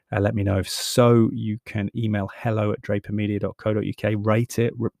 Let me know if so. You can email hello@drapermedia.co.uk, rate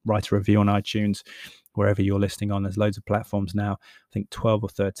it, write a review on iTunes, wherever you're listening on. There's loads of platforms now. I think 12 or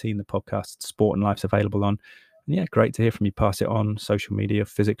 13 the podcast Sport and Life's available on. And yeah, great to hear from you. Pass it on social media,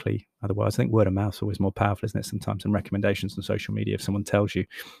 physically. Otherwise, I think word of mouth is always more powerful, isn't it? Sometimes, and recommendations on social media. If someone tells you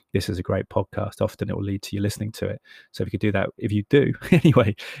this is a great podcast, often it will lead to you listening to it. So if you could do that, if you do,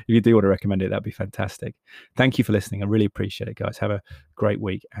 anyway, if you do want to recommend it, that'd be fantastic. Thank you for listening. I really appreciate it, guys. Have a great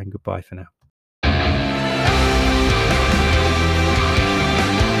week, and goodbye for now.